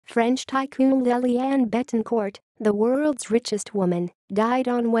French tycoon Liliane Bettencourt, the world's richest woman, died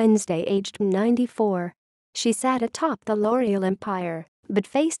on Wednesday aged 94. She sat atop the L'Oreal empire, but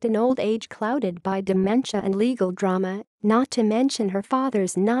faced an old age clouded by dementia and legal drama, not to mention her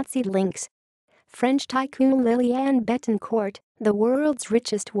father's Nazi links. French tycoon Liliane Bettencourt, the world's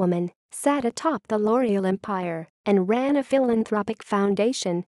richest woman, sat atop the L'Oreal empire and ran a philanthropic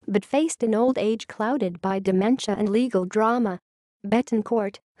foundation, but faced an old age clouded by dementia and legal drama.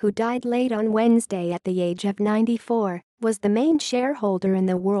 Bettencourt, who died late on Wednesday at the age of 94, was the main shareholder in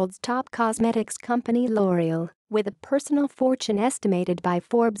the world's top cosmetics company L'Oreal, with a personal fortune estimated by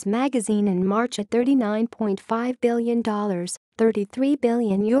Forbes magazine in March at $39.5 billion, €33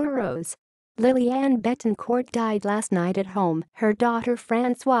 billion. Liliane Bettencourt died last night at home, her daughter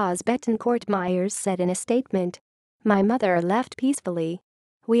Francoise Bettencourt Meyers said in a statement. "My mother left peacefully.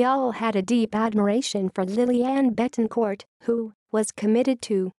 We all had a deep admiration for Liliane Bettencourt, who was committed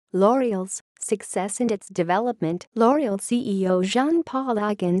to L'Oreal's success and its development," L'Oreal CEO Jean-Paul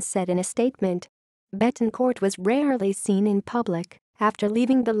Agon said in a statement. Bettencourt was rarely seen in public after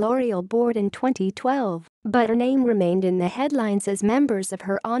leaving the L'Oreal board in 2012, but her name remained in the headlines as members of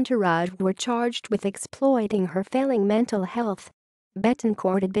her entourage were charged with exploiting her failing mental health.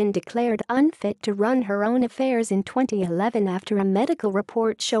 Bettencourt had been declared unfit to run her own affairs in 2011 after a medical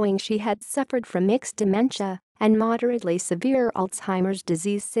report showing she had suffered from mixed dementia and moderately severe Alzheimer's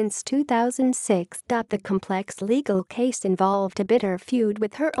disease since 2006. The complex legal case involved a bitter feud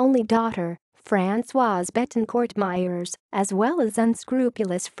with her only daughter, Francoise Bettencourt Meyers, as well as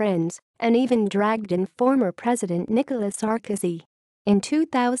unscrupulous friends, and even dragged in former President Nicolas Sarkozy. In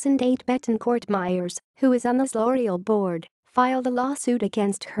 2008, Bettencourt Meyers, who is on the L'Oreal board, filed a lawsuit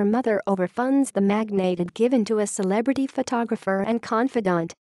against her mother over funds the magnate had given to a celebrity photographer and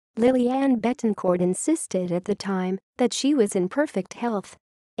confidant. Liliane Bettencourt insisted at the time that she was in perfect health.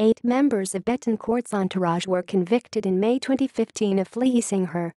 8 members of Bettencourt's entourage were convicted in May 2015 of fleecing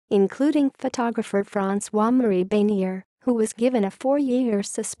her, including photographer François-Marie Baynier, who was given a 4-year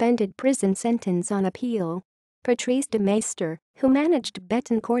suspended prison sentence on appeal. Patrice de Maistre, who managed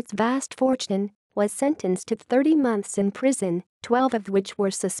Bettencourt's vast fortune, was sentenced to 30 months in prison, 12 of which were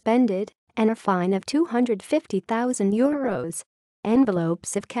suspended, and a fine of €250,000.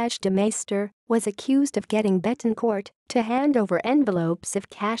 Envelopes of cash. De Maistre was accused of getting Bettencourt to hand over envelopes of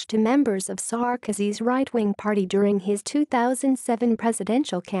cash to members of Sarkozy's right-wing party during his 2007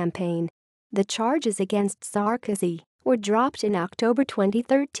 presidential campaign. The charges against Sarkozy were dropped in October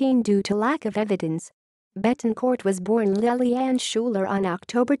 2013 due to lack of evidence. Bettencourt was born Liliane Schuler on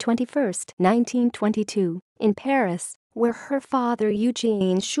October 21, 1922, in Paris, where her father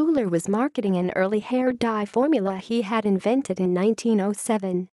Eugene Schuler was marketing an early hair dye formula he had invented in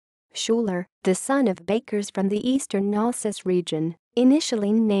 1907. Schuler, the son of bakers from the eastern Alsace region,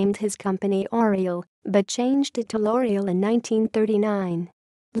 initially named his company L'Oreal, but changed it to L'Oreal in 1939.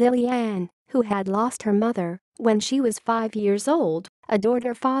 Liliane, who had lost her mother when she was 5 years old, adored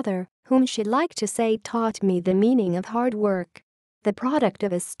her father, whom she liked to say taught me the meaning of hard work. The product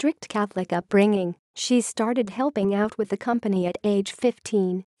of a strict Catholic upbringing, she started helping out with the company at age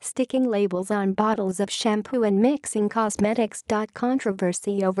 15, sticking labels on bottles of shampoo and mixing cosmetics.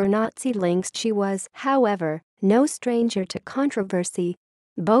 Controversy over Nazi links. She was, however, no stranger to controversy.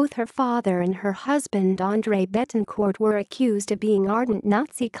 Both her father and her husband André Bettencourt were accused of being ardent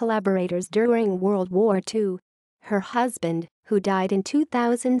Nazi collaborators during World War II. Her husband, who died in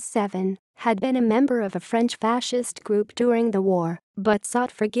 2007, had been a member of a French fascist group during the war, but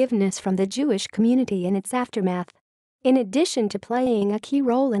sought forgiveness from the Jewish community in its aftermath. In addition to playing a key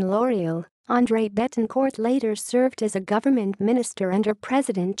role in L'Oreal, André Bettencourt later served as a government minister under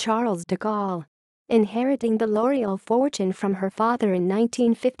President Charles de Gaulle. Inheriting the L'Oreal fortune from her father in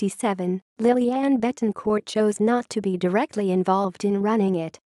 1957, Liliane Bettencourt chose not to be directly involved in running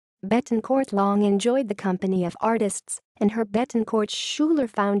it. Bettencourt long enjoyed the company of artists, and her Bettencourt-Schuler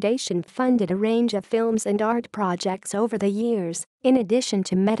Foundation funded a range of films and art projects over the years, in addition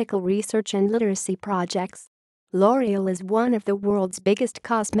to medical research and literacy projects. L'Oreal is one of the world's biggest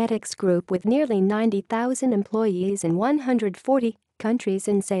cosmetics group with nearly 90,000 employees in 140 countries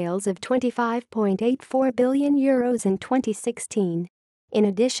and sales of €25.84 billion in 2016. In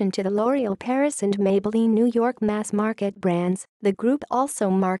addition to the L'Oreal Paris and Maybelline New York mass-market brands, the group also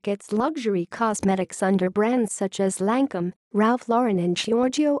markets luxury cosmetics under brands such as Lancôme, Ralph Lauren and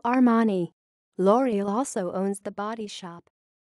Giorgio Armani. L'Oreal also owns The Body Shop,